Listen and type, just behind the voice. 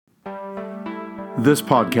This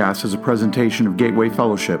podcast is a presentation of Gateway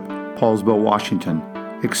Fellowship, Paulsville, Washington.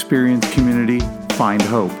 Experience community, find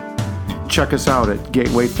hope. Check us out at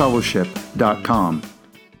gatewayfellowship.com.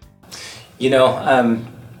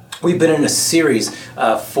 We've been in a series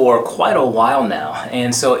for quite a while now,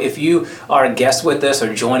 and so if you are a guest with us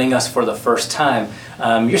or joining us for the first time,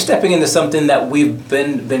 you're stepping into something that we've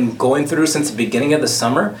been going through since the beginning of the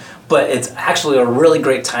summer, but it's actually a really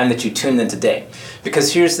great time that you tuned in today.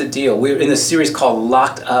 Because here's the deal, we're in a series called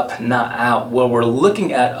Locked Up, Not Out, where we're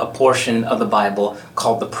looking at a portion of the Bible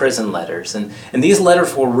called the prison letters. And these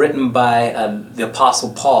letters were written by the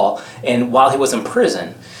Apostle Paul, and while he was in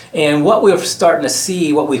prison. And what we're starting to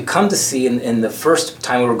see, what we've come to see in the first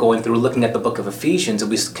time we were going through looking at the book of Ephesians,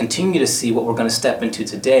 and we continue to see what we're going to step into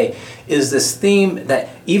today, is this theme that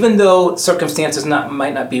even though circumstances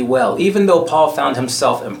might not be well, even though Paul found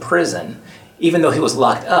himself in prison, even though he was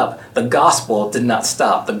locked up, the gospel did not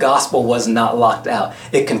stop. The gospel was not locked out.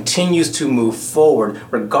 It continues to move forward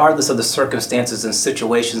regardless of the circumstances and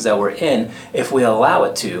situations that we're in if we allow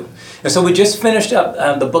it to. And so we just finished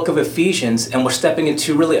up the book of Ephesians, and we're stepping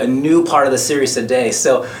into really a new part of the series today.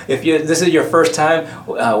 So if this is your first time,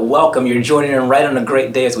 welcome. You're joining in right on a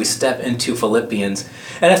great day as we step into Philippians.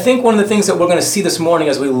 And I think one of the things that we're going to see this morning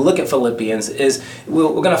as we look at Philippians is we're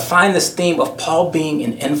going to find this theme of Paul being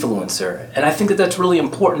an influencer. And I think that that's really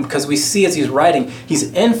important because we see as he's writing,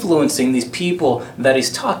 he's influencing these people that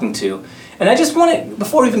he's talking to. And I just want to,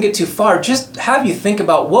 before we even get too far, just have you think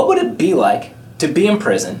about what would it be like to be in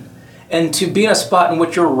prison and to be in a spot in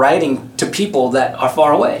which you're writing to people that are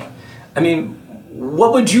far away. I mean,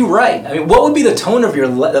 what would you write? I mean, what would be the tone of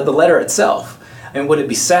the letter itself? I mean, would it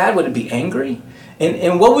be sad? Would it be angry?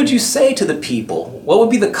 And what would you say to the people? What would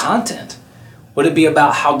be the content? Would it be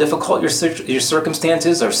about how difficult your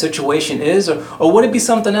circumstances or situation is, or would it be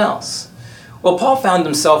something else? Well, Paul found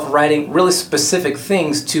himself writing really specific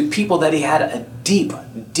things to people that he had a deep,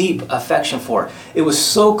 deep affection for. It was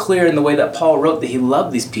so clear in the way that Paul wrote that he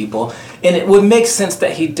loved these people, and it would make sense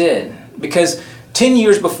that he did. Because 10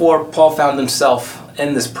 years before Paul found himself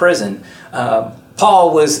in this prison,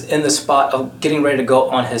 Paul was in the spot of getting ready to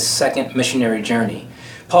go on his second missionary journey.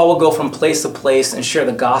 Paul would go from place to place and share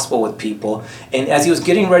the gospel with people. And as he was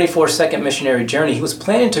getting ready for a second missionary journey, he was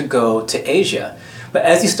planning to go to Asia. But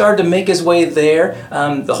as he started to make his way there,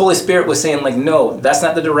 the Holy Spirit was saying, no, that's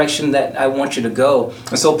not the direction that I want you to go.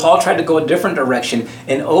 And so Paul tried to go a different direction.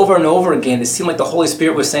 And over again, it seemed like the Holy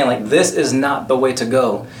Spirit was saying, this is not the way to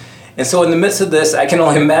go. And so in the midst of this, I can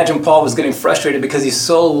only imagine Paul was getting frustrated because he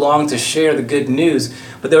so longed to share the good news.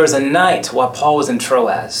 But there was a night while Paul was in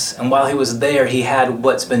Troas, and while he was there, he had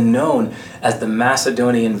what's been known as the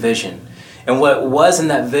Macedonian vision. And what was in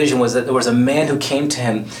that vision was that there was a man who came to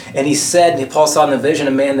him, and he said, Paul saw in the vision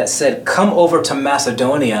a man that said, "Come over to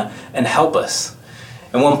Macedonia and help us."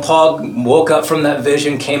 And when Paul woke up from that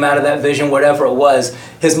vision, came out of that vision, whatever it was,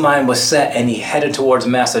 his mind was set and he headed towards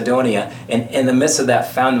Macedonia. And in the midst of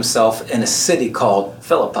that, found himself in a city called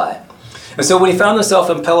Philippi. And so when he found himself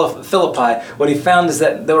in Philippi, what he found is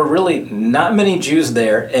that there were really not many Jews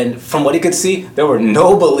there. And from what he could see, there were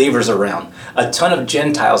no believers around. A ton of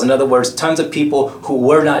Gentiles, in other words, tons of people who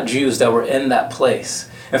were not Jews that were in that place.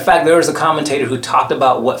 In fact, there was a commentator who talked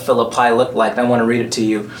about what Philippi looked like, and I want to read it to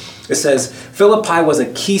you. It says, Philippi was a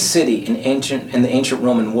key city in the ancient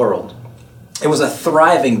Roman world. It was a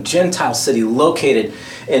thriving Gentile city located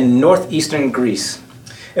in northeastern Greece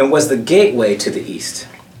and was the gateway to the east.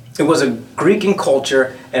 It was a Greek in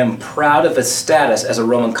culture and proud of its status as a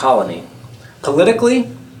Roman colony. Politically,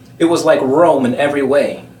 it was like Rome in every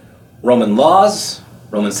way. Roman laws,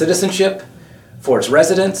 Roman citizenship for its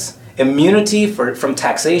residents, immunity from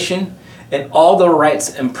taxation, and all the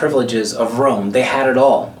rights and privileges of Rome. They had it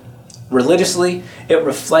all. Religiously, it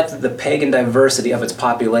reflected the pagan diversity of its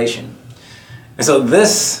population. And so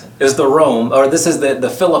this is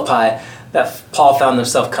the Philippi that Paul found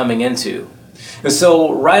himself coming into. And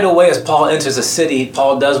so right away as Paul enters a city,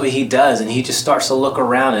 Paul does what he does, and he just starts to look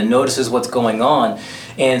around and notices what's going on.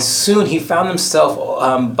 And soon he found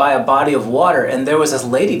himself by a body of water, and there was this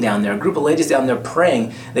lady down there, a group of ladies down there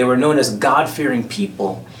praying. They were known as God-fearing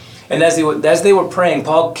people. And as they were praying,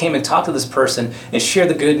 Paul came and talked to this person and shared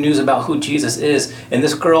the good news about who Jesus is. And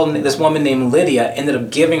this woman named Lydia, ended up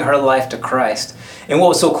giving her life to Christ. And what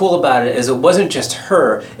was so cool about it is it wasn't just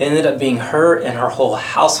her. It ended up being her and her whole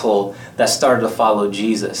household that started to follow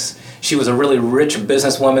Jesus. She was a really rich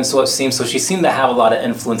businesswoman, so it seemed. So she seemed to have a lot of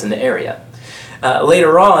influence in the area.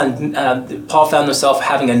 Later on, Paul found himself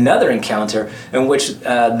having another encounter in which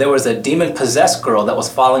there was a demon-possessed girl that was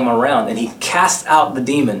following him around, and he cast out the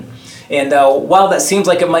demon. And while that seems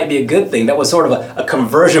like it might be a good thing, that was sort of a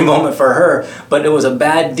conversion moment for her, but it was a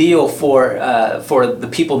bad deal for the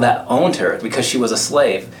people that owned her because she was a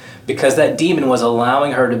slave. Because that demon was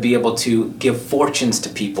allowing her to be able to give fortunes to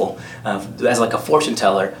people as like a fortune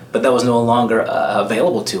teller, but that was no longer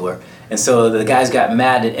available to her. And so the guys got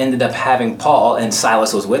mad and ended up having Paul, and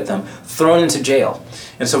Silas was with them, thrown into jail.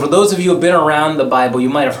 And so for those of you who have been around the Bible, you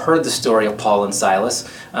might have heard the story of Paul and Silas.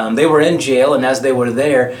 They were in jail, and as they were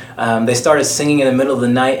there, they started singing in the middle of the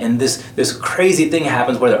night, and this crazy thing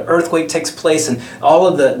happens where the earthquake takes place, and all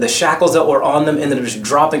of the shackles that were on them ended up just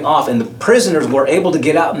dropping off, and the prisoners were able to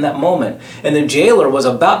get out in that moment. And the jailer was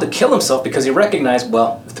about to kill himself because he recognized,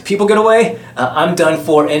 well, if the people get away, I'm done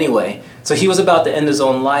for anyway. So he was about to end his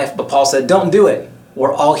own life, but Paul said, don't do it.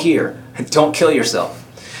 We're all here. Don't kill yourself.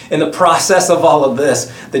 In the process of all of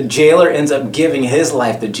this, the jailer ends up giving his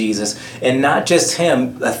life to Jesus. And not just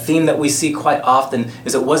him, a theme that we see quite often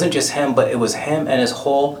is it wasn't just him, but it was him and his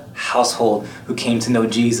whole household who came to know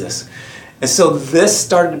Jesus. And so this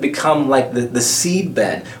started to become like the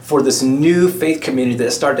seedbed for this new faith community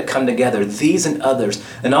that started to come together, these and others.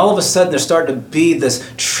 And all of a sudden there started to be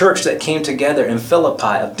this church that came together in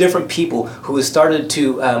Philippi of different people who started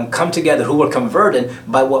to come together, who were converted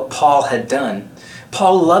by what Paul had done.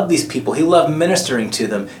 Paul loved these people. He loved ministering to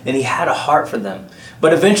them, and he had a heart for them.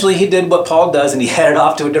 But eventually he did what Paul does, and he headed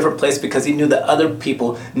off to a different place because he knew that other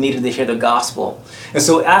people needed to hear the gospel. And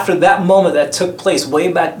so after that moment that took place way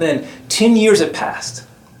back then, 10 years had passed,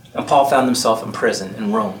 and Paul found himself in prison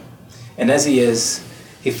in Rome. And as he is,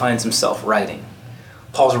 he finds himself writing.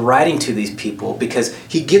 Paul's writing to these people because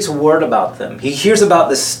he gets word about them. He hears about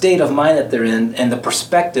the state of mind that they're in and the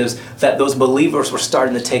perspectives that those believers were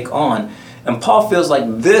starting to take on. And Paul feels like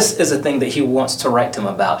this is a thing that he wants to write to them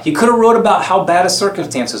about. He could have wrote about how bad his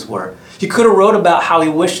circumstances were. He could have wrote about how he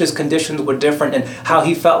wished his conditions were different and how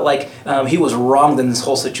he felt like he was wronged in this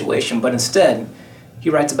whole situation. But instead, he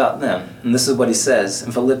writes about them. And this is what he says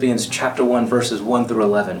in Philippians chapter 1, verses 1 through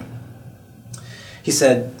 11. He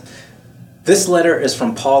said, "This letter is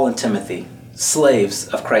from Paul and Timothy, slaves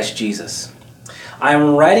of Christ Jesus. I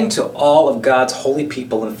am writing to all of God's holy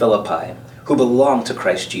people in Philippi who belong to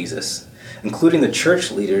Christ Jesus, including the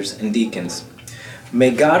church leaders and deacons. May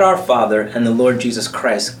God our Father and the Lord Jesus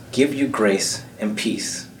Christ give you grace and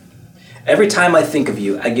peace. Every time I think of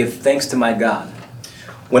you, I give thanks to my God.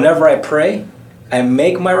 Whenever I pray, I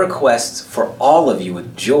make my requests for all of you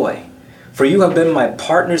with joy, for you have been my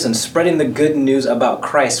partners in spreading the good news about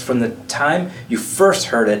Christ from the time you first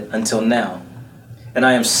heard it until now. And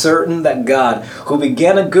I am certain that God, who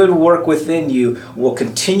began a good work within you, will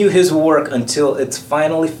continue his work until it's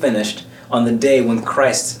finally finished on the day when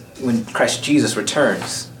Christ Jesus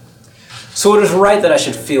returns. So it is right that I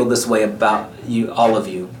should feel this way about you, all of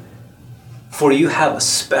you, for you have a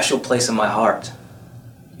special place in my heart.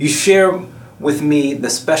 You share with me the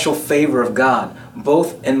special favor of God,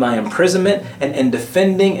 both in my imprisonment and in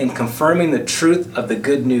defending and confirming the truth of the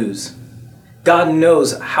good news. God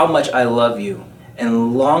knows how much I love you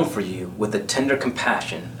and long for you with the tender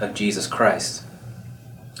compassion of Jesus Christ.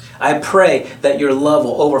 I pray that your love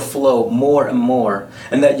will overflow more and more,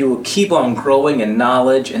 and that you will keep on growing in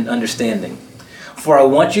knowledge and understanding. For I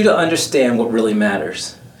want you to understand what really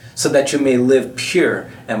matters, so that you may live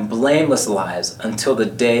pure and blameless lives until the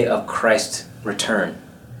day of Christ's return.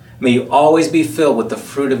 May you always be filled with the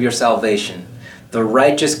fruit of your salvation, the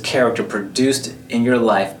righteous character produced in your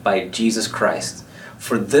life by Jesus Christ,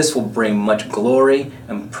 for this will bring much glory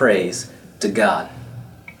and praise to God."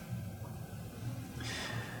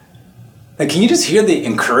 Now, can you just hear the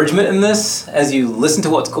encouragement in this as you listen to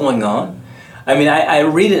what's going on? I mean, I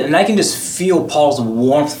read it and I can just feel Paul's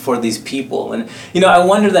warmth for these people. And, I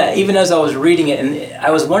wonder that even as I was reading it, and I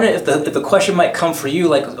was wondering if the question might come for you,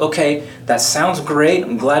 like, okay, that sounds great.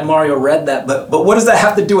 I'm glad Mario read that, but what does that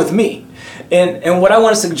have to do with me? And what I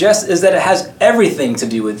want to suggest is that it has everything to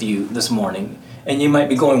do with you this morning. And you might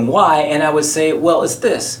be going, why? And I would say, well, it's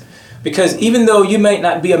this. Because even though you might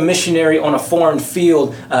not be a missionary on a foreign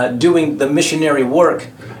field doing the missionary work,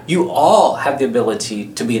 you all have the ability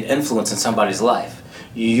to be an influence in somebody's life.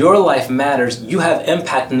 Your life matters. You have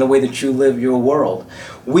impact in the way that you live your world.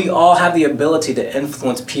 We all have the ability to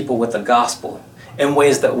influence people with the gospel in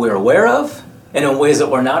ways that we're aware of and in ways that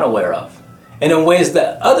we're not aware of. And in ways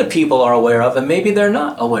that other people are aware of and maybe they're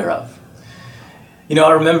not aware of.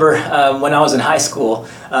 I remember when I was in high school,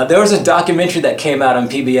 there was a documentary that came out on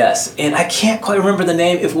PBS, and I can't quite remember the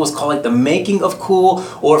name, if it was called like The Making of Cool,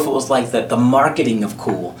 or if it was like the Marketing of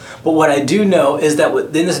Cool. But what I do know is that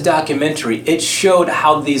within this documentary, it showed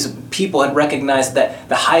how these people had recognized that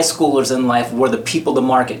the high schoolers in life were the people to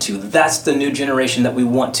market to. That's the new generation that we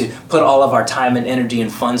want to put all of our time and energy and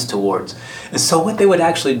funds towards. And so what they would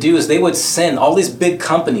actually do is they would send, all these big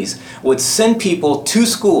companies would send people to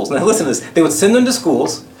schools. Now listen to this, they would send them to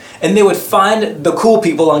schools, and they would find the cool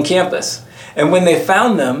people on campus. And when they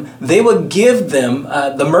found them, they would give them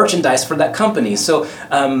the merchandise for that company. So,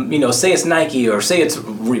 say it's Nike, or say it's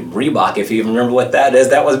Reebok, if you even remember what that is.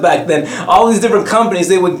 That was back then. All these different companies,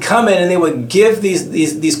 they would come in and they would give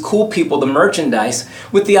these cool people the merchandise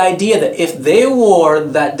with the idea that if they wore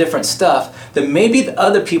that different stuff, then maybe the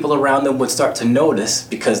other people around them would start to notice,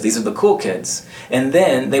 because these are the cool kids. And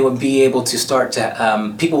then they would be able to start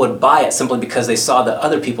to, people would buy it simply because they saw the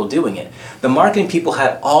other people doing it. The marketing people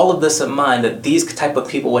had all of this in mind, that these type of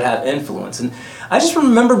people would have influence. And I just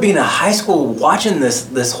remember being in high school watching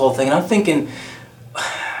this whole thing, and I'm thinking,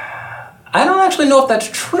 I don't actually know if that's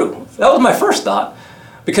true. That was my first thought.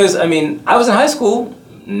 Because, I was in high school,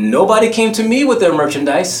 nobody came to me with their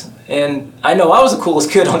merchandise, and I know I was the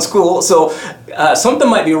coolest kid on school, so something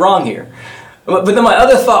might be wrong here. But then my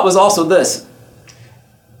other thought was also this.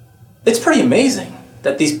 It's pretty amazing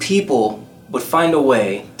that these people would find a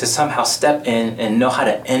way to somehow step in and know how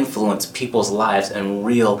to influence people's lives in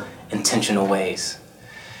real, intentional ways.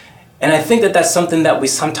 And I think that that's something that we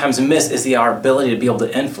sometimes miss, is our ability to be able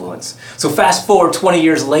to influence. So fast forward 20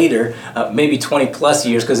 years later, maybe 20 plus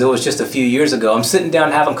years, because it was just a few years ago, I'm sitting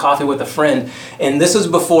down having coffee with a friend, and this was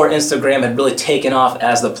before Instagram had really taken off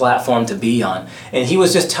as the platform to be on. And he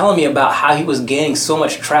was just telling me about how he was gaining so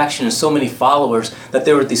much traction and so many followers that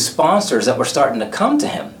there were these sponsors that were starting to come to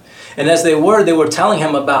him. And as they were telling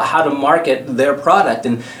him about how to market their product.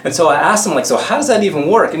 And so I asked him, so how does that even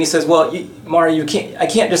work? And he says, well, Mario, I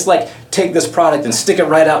can't just take this product and stick it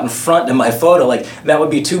right out in front in my photo. That would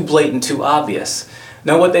be too blatant, too obvious.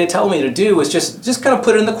 Now what they tell me to do is just kind of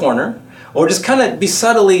put it in the corner, or just kind of be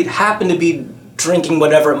subtly, happen to be drinking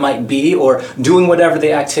whatever it might be, or doing whatever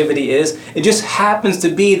the activity is. It just happens to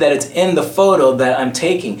be that it's in the photo that I'm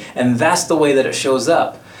taking, and that's the way that it shows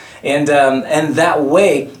up. And that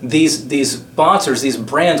way, these sponsors, these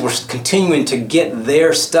brands were continuing to get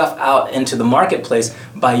their stuff out into the marketplace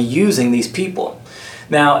by using these people.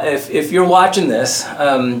 Now, if you're watching this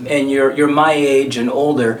and you're my age and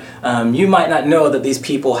older, you might not know that these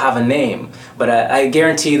people have a name. But I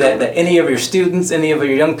guarantee that any of your students, any of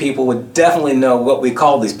your young people would definitely know what we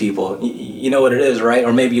call these people. You know what it is, right?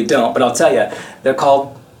 Or maybe you don't, but I'll tell you, they're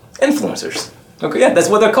called influencers. Okay, yeah, that's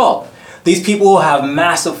what they're called. These people who have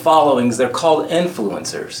massive followings, they're called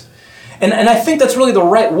influencers. And I think that's really the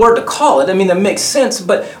right word to call it. That makes sense,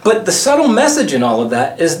 but the subtle message in all of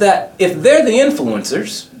that is that if they're the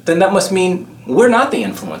influencers, then that must mean we're not the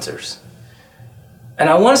influencers. And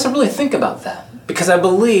I want us to really think about that, because I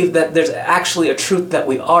believe that there's actually a truth that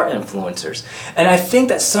we are influencers. And I think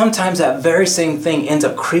that sometimes that very same thing ends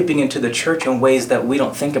up creeping into the church in ways that we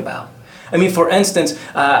don't think about. For instance,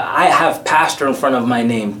 I have pastor in front of my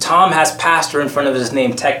name. Tom has pastor in front of his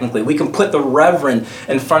name technically. We can put the reverend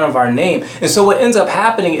in front of our name. And so what ends up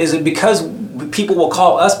happening is that because people will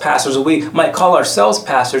call us pastors, or we might call ourselves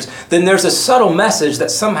pastors, then there's a subtle message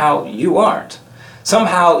that somehow you aren't.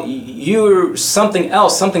 Somehow you're something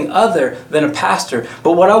else, something other than a pastor.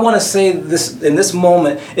 But what I want to say in this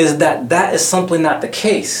moment is that is simply not the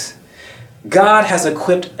case. God has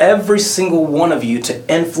equipped every single one of you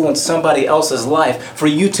to influence somebody else's life, for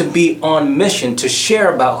you to be on mission to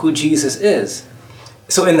share about who Jesus is.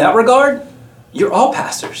 So in that regard, you're all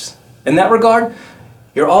pastors. In that regard,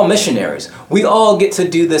 you're all missionaries. We all get to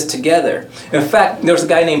do this together. In fact, there's a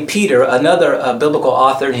guy named Peter, another biblical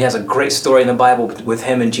author, and he has a great story in the Bible with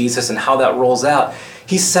him and Jesus and how that rolls out.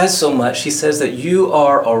 He says so much. He says that you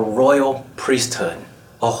are a royal priesthood,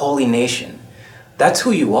 a holy nation. That's who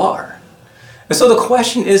you are. And so the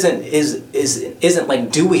question isn't like,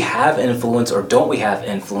 do we have influence or don't we have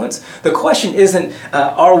influence? The question isn't,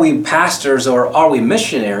 are we pastors or are we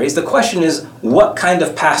missionaries? The question is, what kind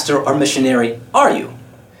of pastor or missionary are you?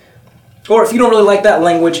 Or if you don't really like that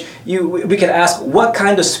language, we could ask, what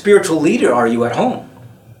kind of spiritual leader are you at home?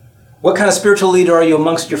 What kind of spiritual leader are you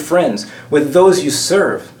amongst your friends, with those you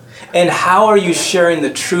serve? And how are you sharing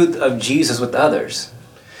the truth of Jesus with others?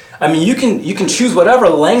 You can choose whatever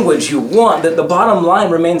language you want, that the bottom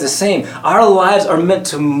line remains the same. Our lives are meant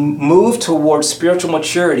to move towards spiritual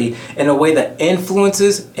maturity in a way that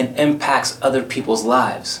influences and impacts other people's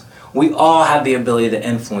lives. We all have the ability to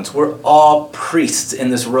influence. We're all priests in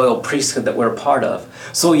this royal priesthood that we're a part of.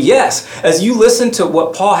 So yes, as you listen to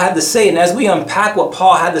what Paul had to say, and as we unpack what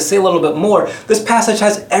Paul had to say a little bit more, this passage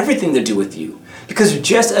has everything to do with you. Because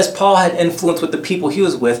just as Paul had influence with the people he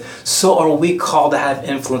was with, so are we called to have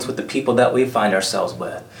influence with the people that we find ourselves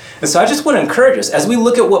with. And so I just want to encourage us, as we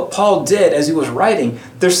look at what Paul did as he was writing,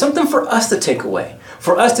 there's something for us to take away,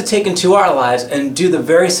 for us to take into our lives and do the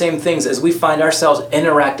very same things as we find ourselves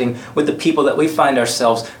interacting with the people that we find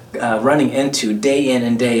ourselves running into day in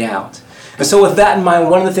and day out. And so with that in mind,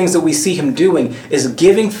 one of the things that we see him doing is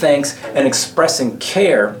giving thanks and expressing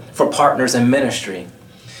care for partners in ministry.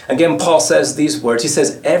 Again, Paul says these words. He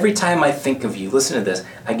says, every time I think of you, listen to this,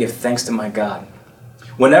 I give thanks to my God.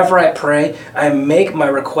 Whenever I pray, I make my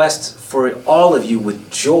requests for all of you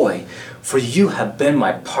with joy, for you have been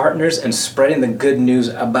my partners in spreading the good news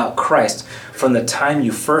about Christ from the time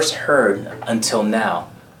you first heard until now.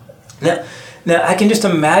 Now, I can just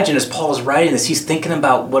imagine as Paul is writing this, he's thinking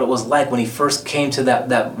about what it was like when he first came to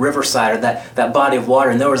that riverside or that body of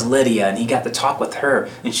water, and there was Lydia, and he got to talk with her,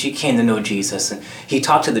 and she came to know Jesus. And he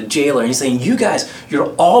talked to the jailer, and he's saying, you guys,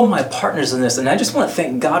 you're all my partners in this, and I just want to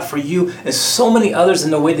thank God for you and so many others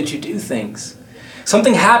in the way that you do things.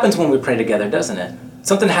 Something happens when we pray together, doesn't it?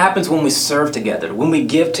 Something happens when we serve together, when we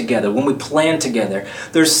give together, when we plan together.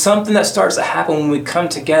 There's something that starts to happen when we come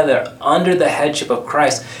together under the headship of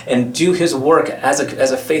Christ and do his work as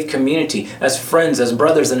a faith community, as friends, as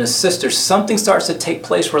brothers and as sisters. Something starts to take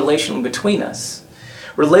place relationally between us.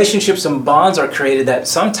 Relationships and bonds are created that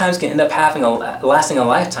sometimes can end up lasting a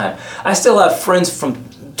lifetime. I still have friends from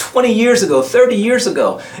 20 years ago, 30 years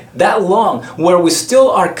ago, that long, where we still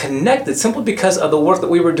are connected simply because of the work that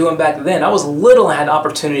we were doing back then. I was little and had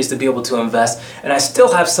opportunities to be able to invest, and I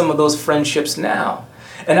still have some of those friendships now.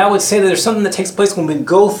 And I would say that there's something that takes place when we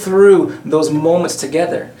go through those moments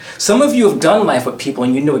together. Some of you have done life with people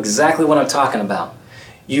and you know exactly what I'm talking about.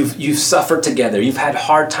 You've suffered together. You've had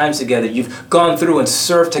hard times together. You've gone through and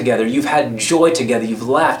served together. You've had joy together. You've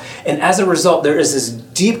laughed. And as a result, there is this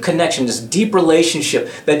deep connection, this deep relationship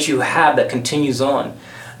that you have that continues on.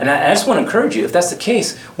 And I just want to encourage you, if that's the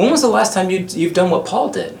case, when was the last time you've done what Paul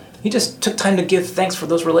did? He just took time to give thanks for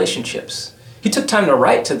those relationships. He took time to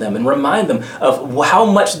write to them and remind them of how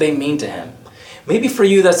much they mean to him. Maybe for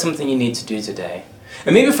you, that's something you need to do today.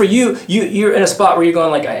 And maybe for you, you're in a spot where you're going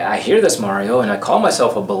like, I hear this, Mario, and I call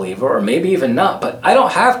myself a believer, or maybe even not, but I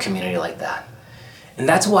don't have community like that. And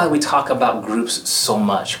that's why we talk about groups so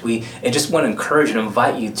much. I just want to encourage and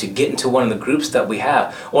invite you to get into one of the groups that we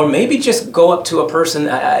have. Or maybe just go up to a person,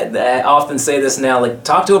 I often say this now, like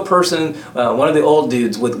talk to a person, one of the old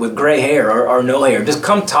dudes with gray hair or no hair. Just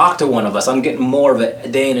come talk to one of us. I'm getting more of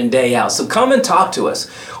it day in and day out. So come and talk to us.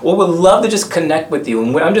 We would love to just connect with you.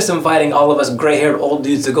 And I'm just inviting all of us gray-haired old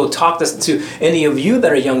dudes to go talk to any of you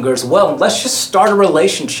that are younger as well. And let's just start a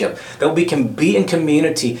relationship that we can be in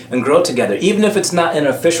community and grow together. Even if it's not in an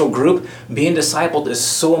official group, being discipled is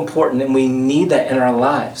so important, and we need that in our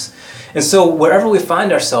lives. And so wherever we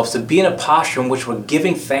find ourselves, to be in a posture in which we're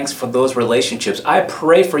giving thanks for those relationships, I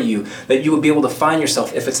pray for you that you would be able to find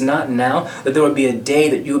yourself, if it's not now, that there would be a day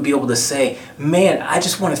that you would be able to say, man, I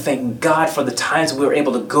just want to thank God for the times we were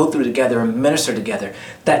able to go through together and minister together.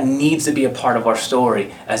 That needs to be a part of our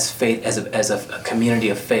story as faith, as a community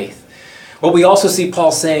of faith. What we also see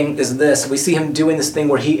Paul saying is this. We see him doing this thing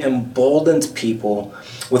where he emboldens people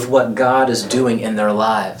with what God is doing in their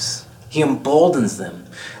lives. He emboldens them.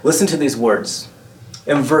 Listen to these words.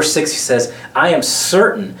 In verse 6 he says, I am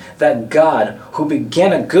certain that God, who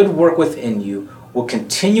began a good work within you, will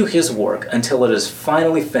continue his work until it is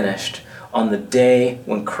finally finished on the day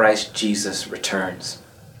when Christ Jesus returns.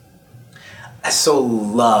 I so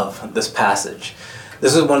love this passage.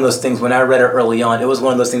 This is one of those things, when I read it early on, it was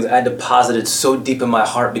one of those things I deposited so deep in my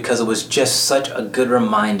heart because it was just such a good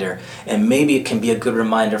reminder. And maybe it can be a good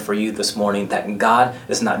reminder for you this morning that God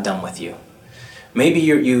is not done with you. Maybe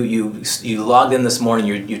you logged in this morning,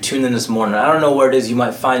 you tuned in this morning. I don't know where it is you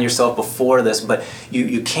might find yourself before this, but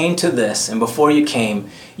you came to this, and before you came,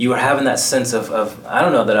 you were having that sense of I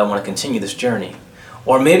don't know that I want to continue this journey.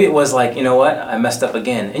 Or maybe it was like, you know what, I messed up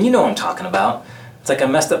again. And you know what I'm talking about. It's like I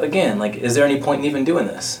messed up again. Like, is there any point in even doing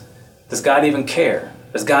this? Does God even care?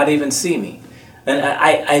 Does God even see me? And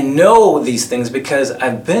I know these things because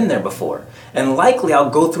I've been there before. And likely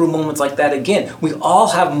I'll go through moments like that again. We all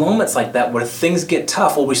have moments like that where things get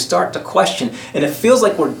tough, where we start to question. And it feels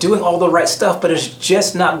like we're doing all the right stuff, but it's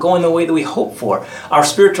just not going the way that we hope for. Our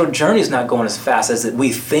spiritual journey is not going as fast as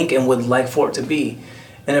we think and would like for it to be.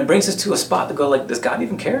 And it brings us to a spot to go like, does God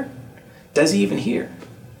even care? Does he even hear?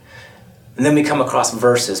 And then we come across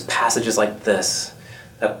verses, passages like this,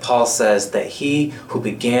 that Paul says that he who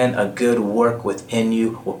began a good work within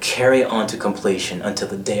you will carry it on to completion until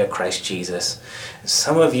the day of Christ Jesus.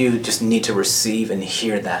 Some of you just need to receive and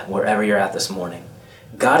hear that wherever you're at this morning.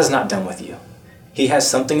 God is not done with you. He has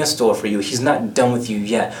something in store for you. He's not done with you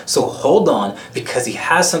yet. So hold on, because he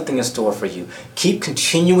has something in store for you. Keep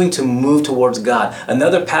continuing to move towards God.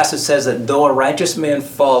 Another passage says that though a righteous man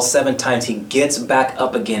falls 7 times, he gets back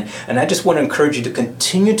up again. And I just want to encourage you to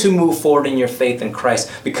continue to move forward in your faith in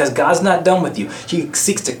Christ, because God's not done with you. He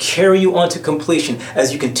seeks to carry you on to completion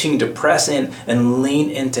as you continue to press in and lean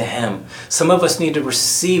into him. Some of us need to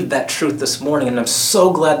receive that truth this morning, and I'm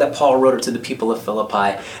so glad that Paul wrote it to the people of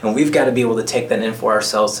Philippi, and we've got to be able to take that in for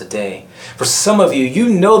ourselves today. For some of you, you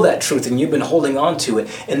know that truth and you've been holding on to it.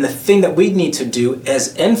 And the thing that we need to do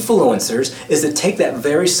as influencers is to take that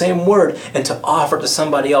very same word and to offer it to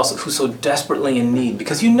somebody else who's so desperately in need.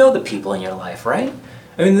 Because you know the people in your life, right?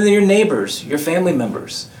 I mean, they're your neighbors, your family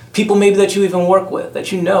members, people maybe that you even work with,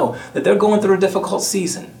 that you know that they're going through a difficult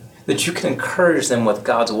season, that you can encourage them with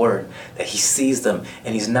God's word, that he sees them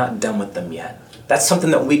and he's not done with them yet. That's something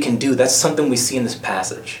that we can do. That's something we see in this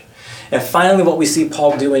passage. And finally, what we see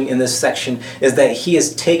Paul doing in this section is that he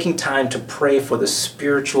is taking time to pray for the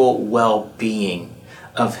spiritual well-being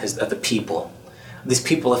of the people. These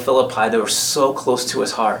people of Philippi, they were so close to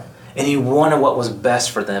his heart, and he wanted what was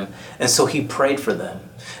best for them, and so he prayed for them.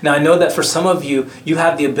 Now, I know that for some of you, you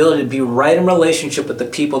have the ability to be right in relationship with the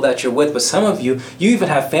people that you're with, but some of you, you even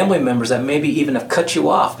have family members that maybe even have cut you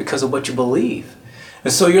off because of what you believe.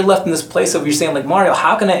 And so you're left in this place of you're saying, like, Mario,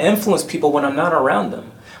 how can I influence people when I'm not around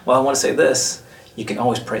them? Well, I want to say this, you can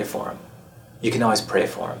always pray for them. You can always pray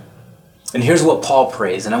for them. And here's what Paul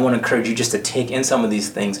prays, and I want to encourage you just to take in some of these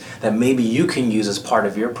things that maybe you can use as part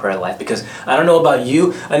of your prayer life, because I don't know about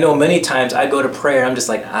you, I know many times I go to prayer, I'm just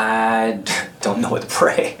like, I don't know what to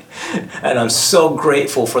pray. And I'm so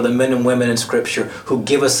grateful for the men and women in Scripture who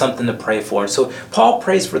give us something to pray for. And so Paul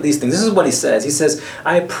prays for these things. This is what he says. He says,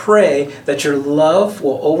 I pray that your love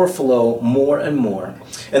will overflow more and more,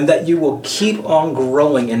 and that you will keep on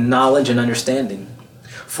growing in knowledge and understanding.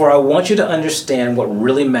 For I want you to understand what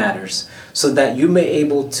really matters, so that you may be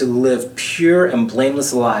able to live pure and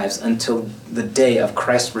blameless lives until the day of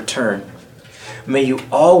Christ's return. May you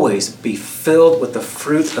always be filled with the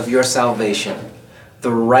fruit of your salvation,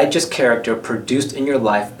 the righteous character produced in your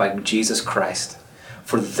life by Jesus Christ.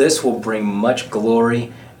 For this will bring much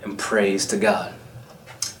glory and praise to God.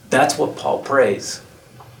 That's what Paul prays.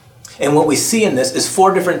 And what we see in this is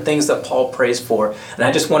 4 different things that Paul prays for, and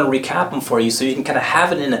I just want to recap them for you so you can kind of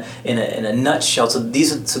have it in a nutshell. So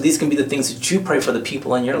these can be the things that you pray for the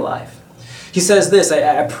people in your life. He says this,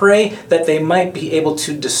 I pray that they might be able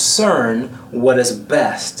to discern what is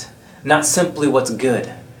best, not simply what's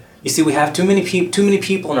good. You see, we have too many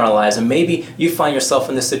people in our lives, and maybe you find yourself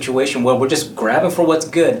in this situation where we're just grabbing for what's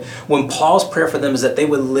good, when Paul's prayer for them is that they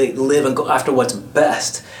would live and go after what's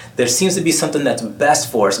best. There seems to be something that's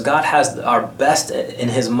best for us. God has our best in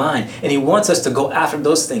his mind, and he wants us to go after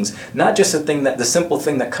those things, not just the simple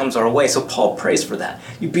thing that comes our way. So Paul prays for that.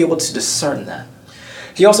 You'd be able to discern that.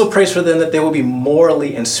 He also prays for them that they will be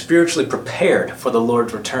morally and spiritually prepared for the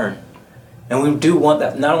Lord's return. And we do want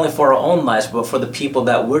that not only for our own lives, but for the people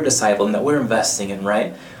that we're discipling, that we're investing in,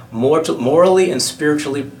 right? Morally and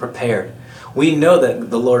spiritually prepared. We know that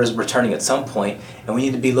the Lord is returning at some point, and we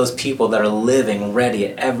need to be those people that are living ready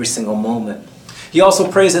at every single moment. He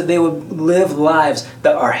also prays that they would live lives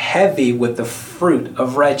that are heavy with the fruit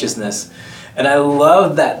of righteousness. And I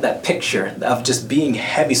love that picture of just being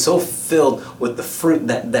heavy, so filled with the fruit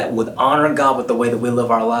that would honor God with the way that we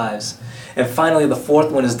live our lives. And finally, the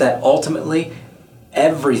 4th one is that ultimately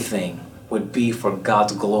everything would be for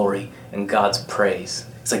God's glory and God's praise.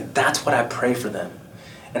 It's like, that's what I pray for them.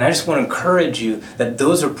 And I just want to encourage you that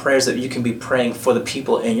those are prayers that you can be praying for the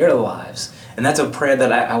people in your lives. And that's a prayer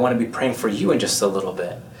that I want to be praying for you in just a little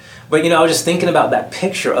bit. But, I was just thinking about that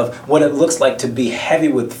picture of what it looks like to be heavy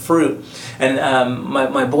with fruit. And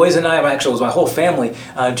my boys and I, actually it was my whole family,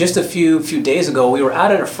 just a few days ago, we were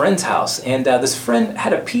out at a friend's house, and this friend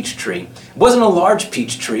had a peach tree. It wasn't a large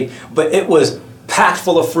peach tree, but it was packed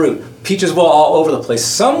full of fruit. Peaches were all over the place.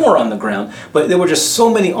 Some were on the ground, but there were just so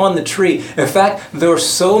many on the tree. In fact, there were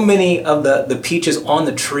so many of the peaches on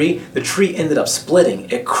the tree ended up splitting.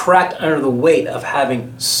 It cracked under the weight of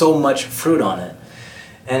having so much fruit on it.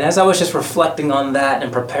 And as I was just reflecting on that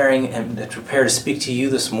and preparing to speak to you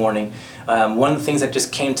this morning, one of the things that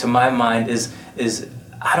just came to my mind is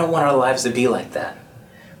I don't want our lives to be like that.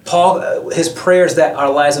 Paul, his prayer is that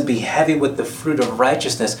our lives would be heavy with the fruit of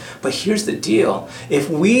righteousness. But here's the deal. If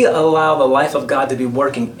we allow the life of God to be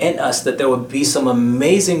working in us, that there would be some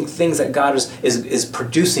amazing things that God is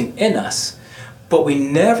producing in us. But we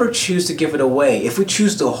never choose to give it away. If we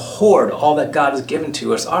choose to hoard all that God has given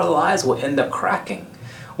to us, our lives will end up cracking.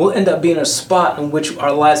 We'll end up being in a spot in which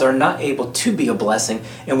our lives are not able to be a blessing,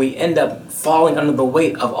 and we end up falling under the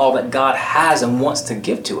weight of all that God has and wants to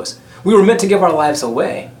give to us. We were meant to give our lives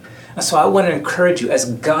away. And so I want to encourage you,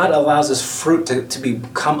 as God allows this fruit to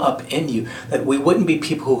come up in you, that we wouldn't be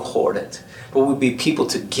people who hoard it, but we'd be people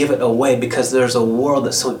to give it away, because there's a world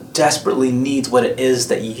that so desperately needs what it is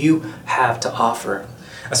that you have to offer.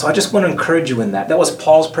 And so I just want to encourage you in that. That was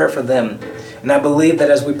Paul's prayer for them. And I believe that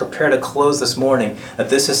as we prepare to close this morning, that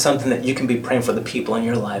this is something that you can be praying for the people in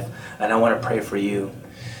your life. And I want to pray for you.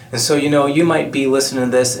 And so, you might be listening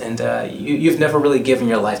to this and you've never really given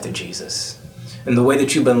your life to Jesus. And the way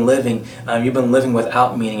that you've been living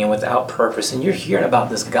without meaning and without purpose. And you're hearing about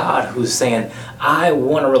this God who's saying, I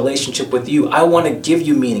want a relationship with you. I want to give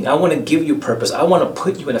you meaning. I want to give you purpose. I want to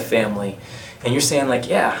put you in a family. And you're saying like,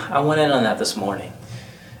 yeah, I went in on that this morning.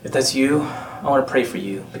 If that's you, I want to pray for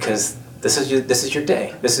you, because this is your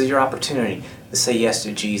day. This is your opportunity to say yes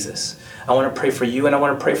to Jesus. I want to pray for you, and I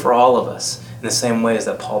want to pray for all of us in the same way as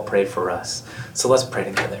that Paul prayed for us. So let's pray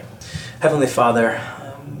together. Heavenly Father,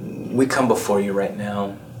 we come before you right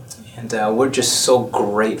now, and we're just so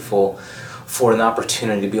grateful for an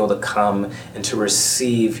opportunity to be able to come and to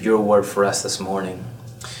receive your word for us this morning.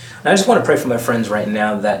 And I just want to pray for my friends right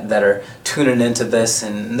now that are tuning into this,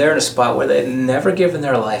 and they're in a spot where they've never given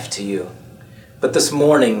their life to you. But this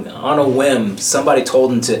morning, on a whim, somebody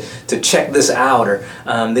told them to check this out, or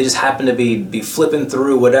they just happened to be flipping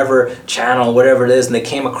through whatever channel, whatever it is, and they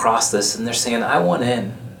came across this, and they're saying, I want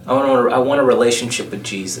in. I want a relationship with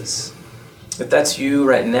Jesus. If that's you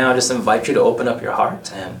right now, I just invite you to open up your heart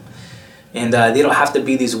to him. And they don't have to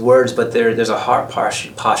be these words, but there's a heart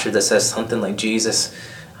posture that says something like, Jesus,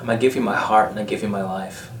 I give you my heart and I give you my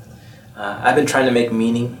life. I've been trying to make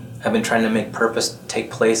meaning. I've been trying to make purpose take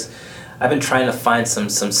place. I've been trying to find some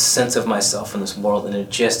sense of myself in this world, and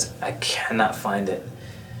I cannot find it.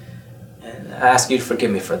 And I ask you to forgive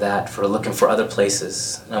me for that, for looking for other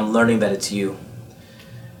places. And I'm learning that it's you.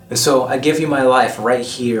 And so I give you my life right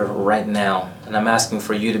here, right now. And I'm asking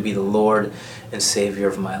for you to be the Lord and Savior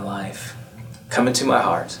of my life. Come into my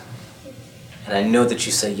heart. And I know that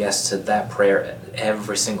you say yes to that prayer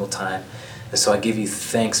every single time. And so I give you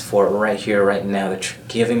thanks for it right here, right now, that you're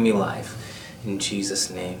giving me life. In Jesus'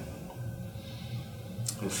 name.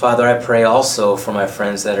 And Father, I pray also for my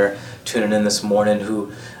friends that are tuning in this morning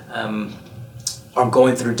who are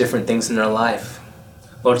going through different things in their life.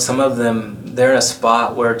 Lord, some of them, they're in a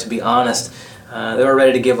spot where, to be honest, they're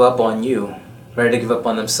ready to give up on you, ready to give up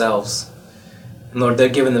on themselves. And Lord, they're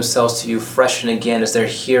giving themselves to you fresh and again as they're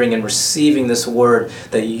hearing and receiving this word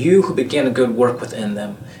that you who began a good work within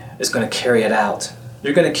them is going to carry it out.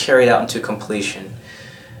 You're going to carry it out into completion.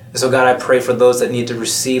 And so God, I pray for those that need to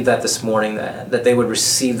receive that this morning, that they would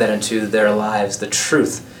receive that into their lives, the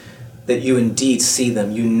truth that you indeed see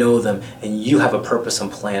them, you know them, and you have a purpose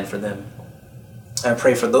and plan for them. I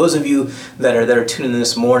pray for those of you that are tuning in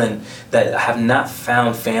this morning that have not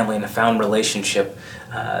found family and found relationship.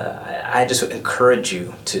 I just encourage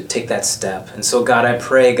you to take that step. And so God, I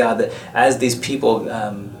pray, God, that as these people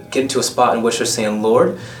get into a spot in which they're saying,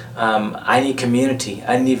 Lord, I need community,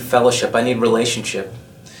 I need fellowship, I need relationship.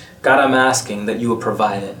 God, I'm asking that you would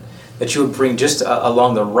provide it, that you would bring just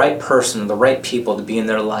along the right person, the right people to be in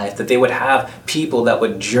their life, that they would have people that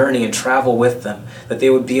would journey and travel with them, that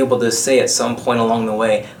they would be able to say at some point along the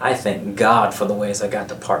way, I thank God for the ways I got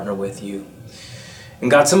to partner with you.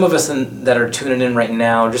 And God, some of us that are tuning in right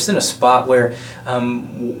now are just in a spot where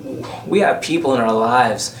we have people in our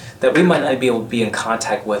lives that we might not be able to be in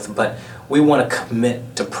contact with, but we want to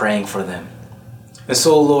commit to praying for them. And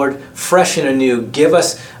so, Lord, fresh and anew, give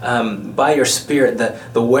us, by your Spirit,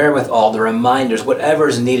 the wherewithal, the reminders, whatever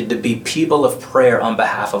is needed to be people of prayer on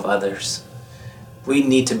behalf of others. We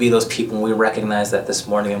need to be those people, and we recognize that this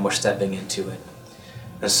morning, and we're stepping into it.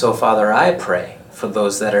 And so, Father, I pray for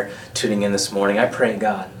those that are tuning in this morning. I pray,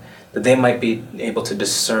 God, that they might be able to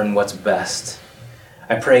discern what's best.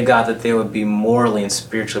 I pray, God, that they would be morally and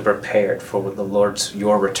spiritually prepared for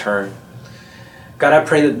your return. God, I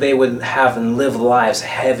pray that they would have and live lives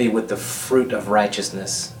heavy with the fruit of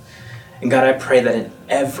righteousness. And God, I pray that in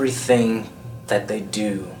everything that they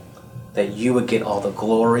do, that you would get all the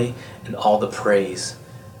glory and all the praise,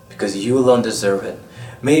 because you alone deserve it.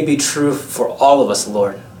 May it be true for all of us,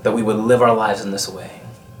 Lord, that we would live our lives in this way.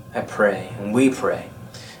 I pray, and we pray,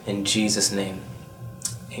 in Jesus' name,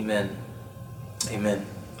 Amen. Amen.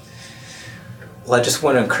 Well, I just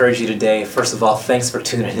want to encourage you today. First of all, thanks for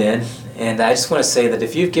tuning in. And I just want to say that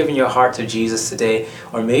if you've given your heart to Jesus today,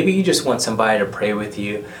 or maybe you just want somebody to pray with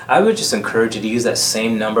you, I would just encourage you to use that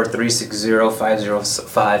same number,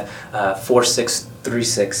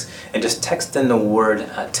 360-505-4636, and just text in the word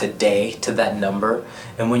today to that number.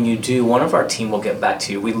 And when you do, one of our team will get back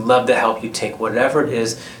to you. We'd love to help you take whatever it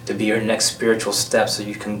is to be your next spiritual step so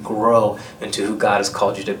you can grow into who God has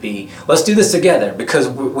called you to be. Let's do this together, because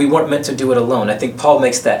we weren't meant to do it alone. I think Paul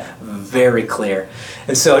makes that very clear.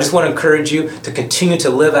 And so I just want to encourage you to continue to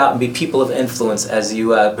live out and be people of influence as you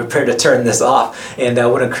prepare to turn this off. And I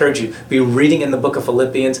would encourage you to be reading in the book of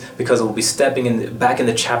Philippians, because we'll be stepping back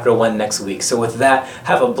into chapter 1 next week. So with that,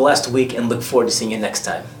 have a blessed week and look forward to seeing you next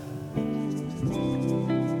time.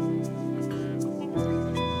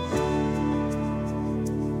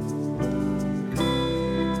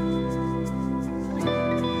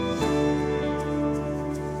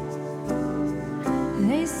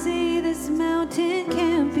 They say this mountain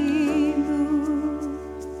can't be moved.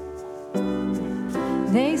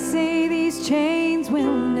 They say these chains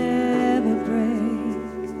will never break.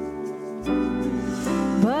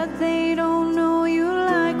 But they don't know you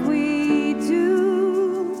like we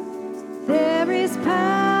do. There is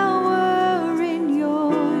power in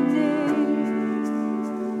your name.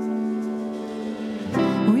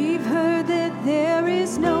 We've heard that there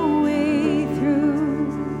is no way through.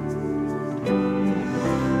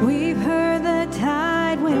 We've heard the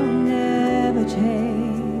tide will never change.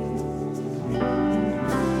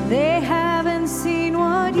 They haven't seen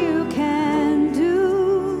what you can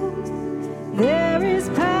do. There is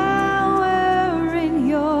power in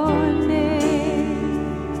your name.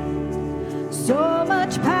 So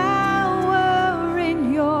much power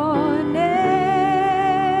in your name.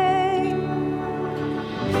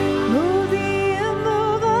 Move the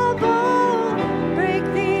immovable, break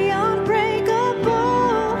the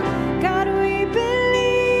unbreakable. God, we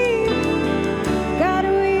believe. God,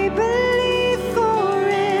 we believe for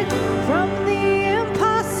it. From the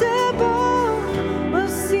impossible, we'll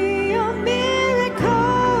see a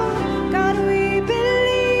miracle. God, we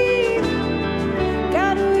believe.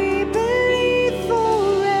 God, we believe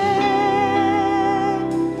for it.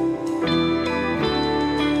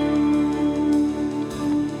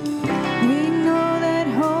 We know that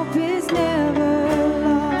hope is never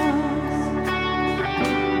lost,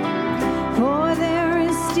 for there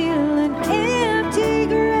is still an empty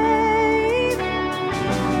grave.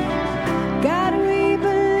 God, we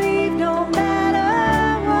believe no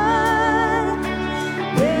matter what,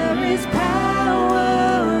 there is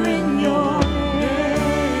power in your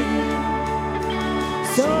name.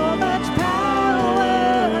 So much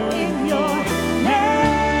power in your name.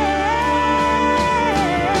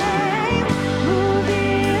 Move the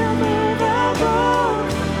immovable,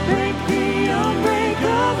 break the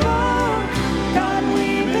unbreakable. God, we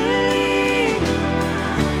believe.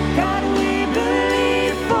 God, we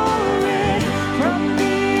believe for it. From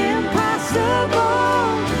the impossible,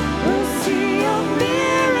 we'll see a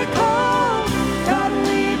miracle. God,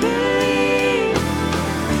 we believe.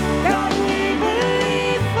 God, we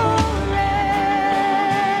believe for it.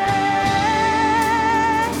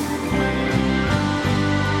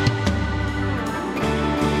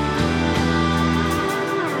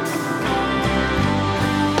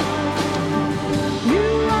 You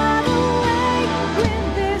are the way when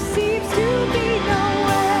there seems to be no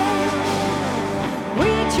way.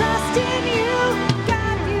 We trust in you,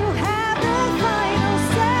 God, you have the final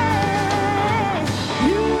say.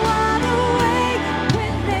 You are the way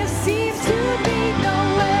when there seems to be no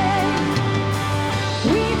way.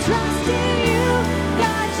 We trust in you,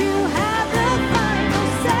 God, you have the final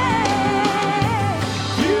say.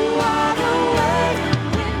 You are the way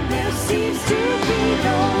when there seems to be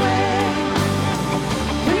no way.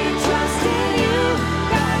 We trust in you,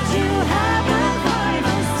 God, you have the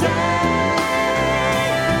final say.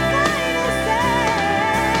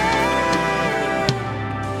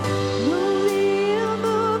 Move the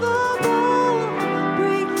immovable,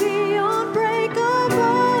 break the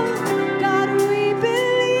unbreakable. God, we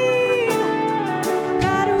believe.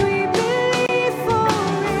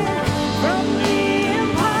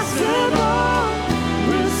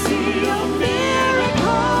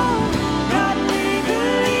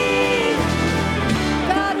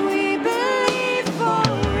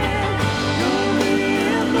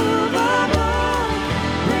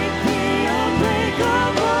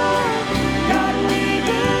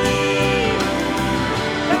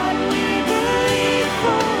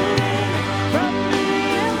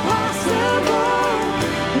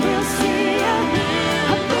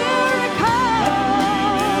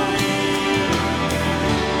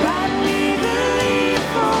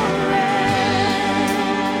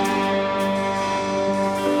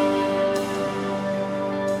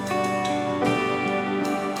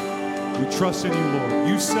 We trust in you, Lord.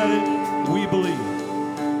 You said it, we believe.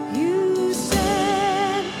 You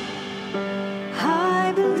said,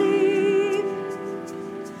 I believe.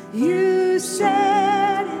 You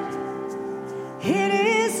said it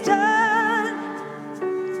is done.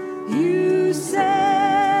 You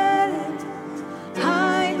said it,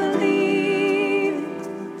 I believe.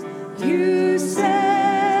 You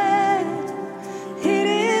said it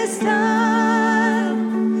is done.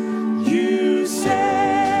 You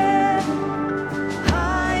said,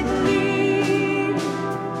 I believe.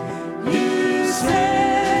 You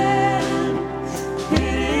said it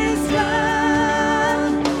is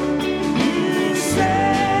done. You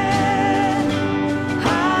said,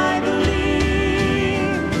 I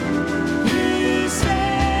believe. You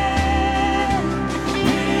said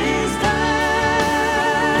it is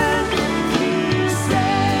done. You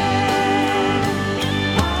said,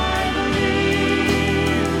 I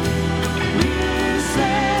believe. You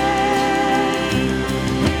said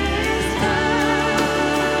it is done.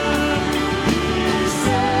 You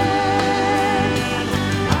said,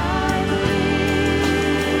 I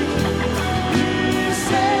believe. You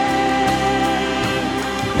said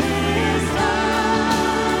it is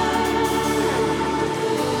done.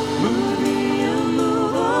 Move the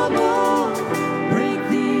immovable, break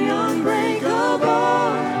the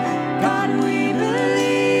unbreakable. God, we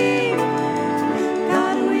believe.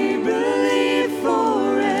 God, we believe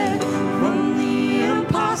for it. From the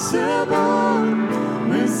impossible,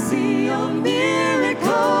 mercy on miracles.